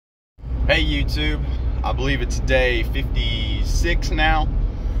Hey YouTube, I believe it's day 56 now.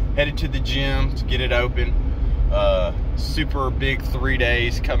 Headed to the gym to get it open. Super big 3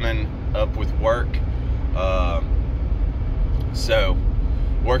 days coming up with work. So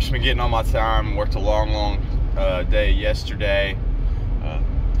work's been getting on my time. Worked a long day yesterday.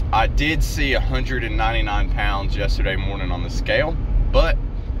 I did see 199 pounds yesterday morning on the scale, but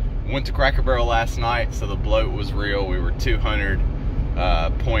went to Cracker Barrel last night, so the bloat was real. We were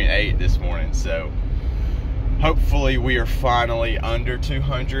 200.8 this morning, so hopefully we are finally under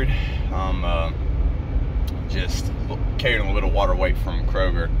 200. Just carrying a little water weight from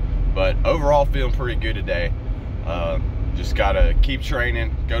Kroger, but overall feeling pretty good today. Just gotta keep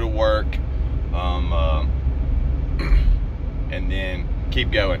training, go to work, and then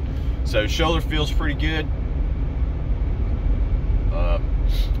keep going. So shoulder feels pretty good.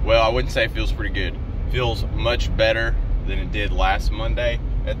 Well, I wouldn't say it feels pretty good. Feels much better than it did last Monday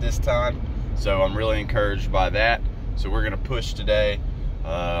at this time. So I'm really encouraged by that. So we're gonna push today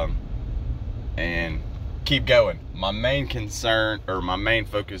and keep going. My main concern, or my main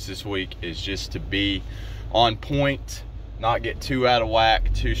focus this week, is just to be on point, not get too out of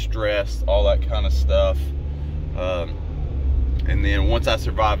whack, too stressed, all that kind of stuff. And then once I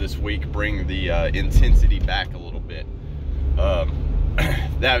survive this week, bring the intensity back a little bit.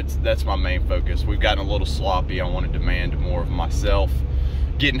 That's my main focus. We've gotten a little sloppy. I want to demand more of myself.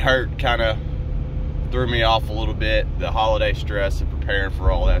 Getting hurt kind of threw me off a little bit. The holiday stress and preparing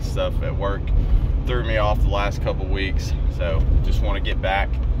for all that stuff at work threw me off the last couple weeks. So just want to get back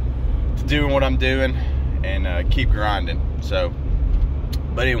to doing what I'm doing and keep grinding. So,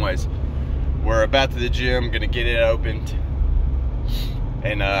 but anyways, we're about to the gym, gonna get it opened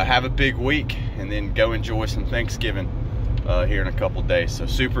and have a big week, and then go enjoy some Thanksgiving here in a couple days. So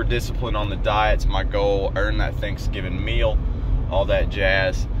super disciplined on the diet's my goal. Earn that Thanksgiving meal, all that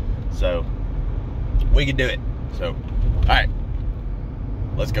jazz. So we can do it. So all right,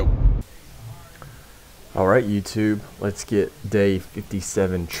 let's go. All right, YouTube, let's get day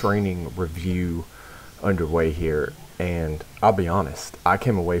 57 training review underway here. And I'll be honest, I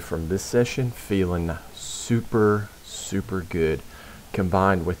came away from this session feeling super good.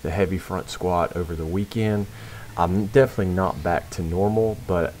 Combined with the heavy front squat over the weekend, I'm definitely not back to normal,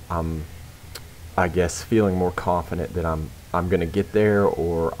 but I'm, I guess, feeling more confident that I'm going to get there,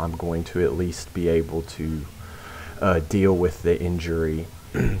 or I'm going to at least be able to deal with the injury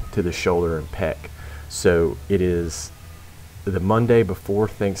to the shoulder and pec. So it is the Monday before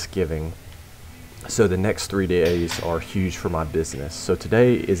Thanksgiving, so the next 3 days are huge for my business. So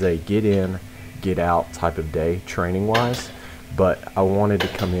today is a get in, get out type of day training wise, but I wanted to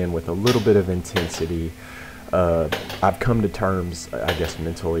come in with a little bit of intensity. I've come to terms, I guess,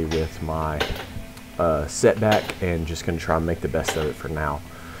 mentally with my setback, and just going to try and make the best of it for now.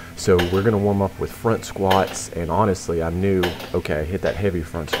 So we're going to warm up with front squats, and honestly, I knew, okay, I hit that heavy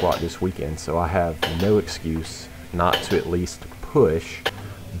front squat this weekend, so I have no excuse not to at least push,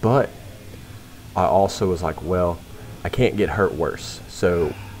 but I also was like, well, I can't get hurt worse,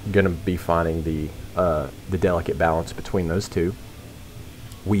 so I'm going to be finding the delicate balance between those two.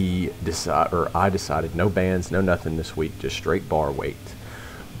 I decided no bands, no nothing this week, just straight bar weight,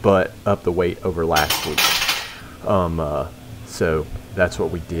 but up the weight over last week. So that's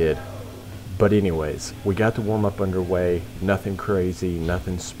what we did. But anyways, we got the warm up underway. Nothing crazy,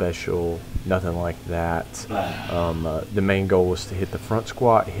 nothing special, nothing like that. The main goal was to hit the front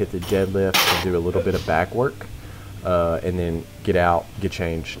squat, hit the deadlift, and do a little bit of back work, and then get out, get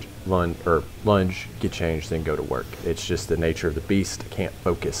changed, lunge, get changed, then go to work. It's just the nature of the beast. I can't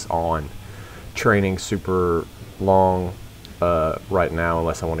focus on training super long right now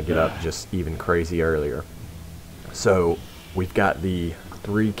unless I want to get up just even crazy earlier. So we've got the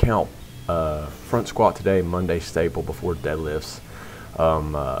 3 count front squat today, Monday staple before deadlifts.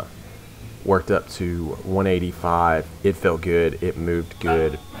 Worked up to 185. It felt good. It moved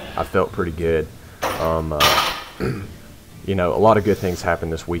good. I felt pretty good. You know, a lot of good things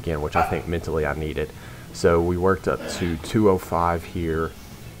happened this weekend, which I think mentally I needed. So we worked up to 205 here,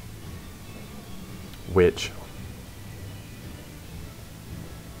 which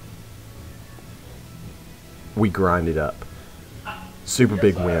we grinded up. Super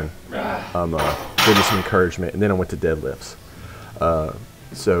big win. Gave me some encouragement, and then I went to deadlifts.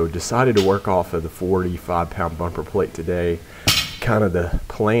 So decided to work off of the 45-pound bumper plate today. Kind of the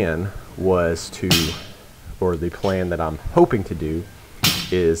plan was to, or the plan that I'm hoping to do,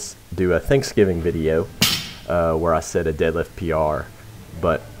 is do a Thanksgiving video where I set a deadlift PR.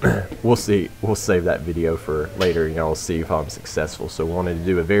 But we'll see. We'll save that video for later. You know, we'll see if I'm successful. So we wanted to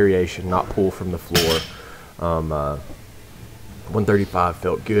do a variation, not pull from the floor. 135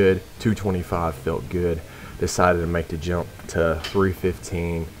 felt good, 225 felt good. Decided to make the jump to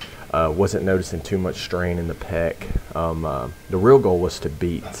 315. Wasn't noticing too much strain in the pec. The real goal was to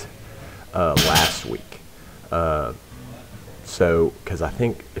beat last week. So, because I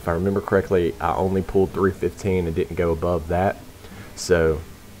think, if I remember correctly, I only pulled 315 and didn't go above that. So,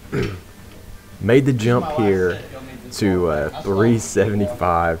 made the jump here to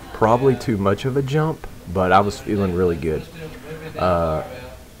 375. Probably too much of a jump, but I was feeling really good.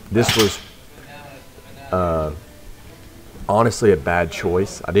 This was honestly a bad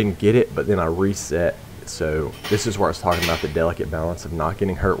choice. I didn't get it, but then I reset. So this is where I was talking about the delicate balance of not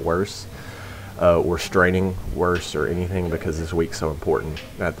getting hurt worse or straining worse or anything, because this week's so important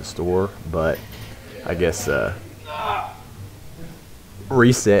at the store. But I guess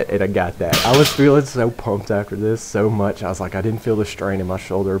reset, and I got that. I was feeling so pumped after this so much. I was like, I didn't feel the strain in my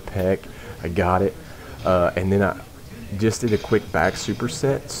shoulder pec. I got it. And then I just did a quick back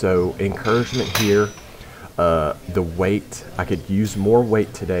superset. So encouragement here. The weight, I could use more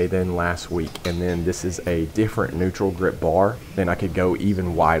weight today than last week, and then this is a different neutral grip bar, then I could go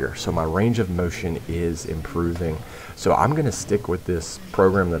even wider. So my range of motion is improving. So I'm going to stick with this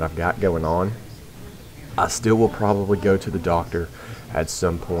program that I've got going on. I still will probably go to the doctor at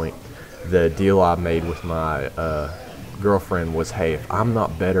some point. The deal I made with my girlfriend was, hey, if I'm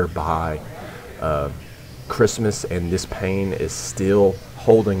not better by Christmas and this pain is still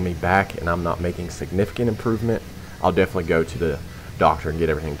holding me back and I'm not making significant improvement, I'll definitely go to the doctor and get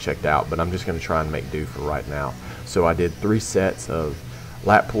everything checked out. But I'm just going to try and make do for right now. So I did 3 sets of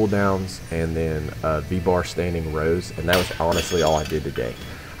lat pull downs and then V-bar standing rows, and that was honestly all I did today.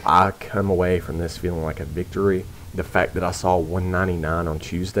 I come away from this feeling like a victory. The fact that I saw 199 on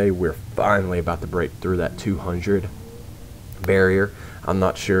Tuesday, we're finally about to break through that 200 barrier. I'm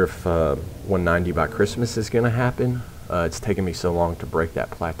not sure if 190 by Christmas is going to happen. It's taken me so long to break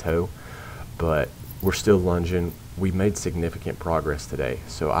that plateau, but we're still lunging. We made significant progress today,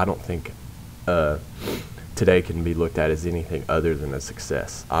 so I don't think today can be looked at as anything other than a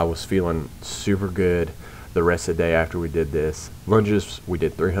success. I was feeling super good the rest of the day after we did this. Lunges, we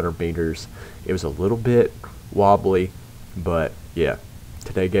did 300 meters. It was a little bit wobbly, but yeah,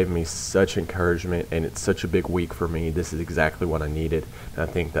 today gave me such encouragement, and it's such a big week for me. This is exactly what I needed, and I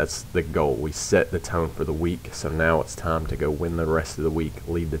think that's the goal. We set the tone for the week, so now it's time to go win the rest of the week,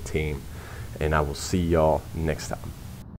 lead the team, and I will see y'all next time.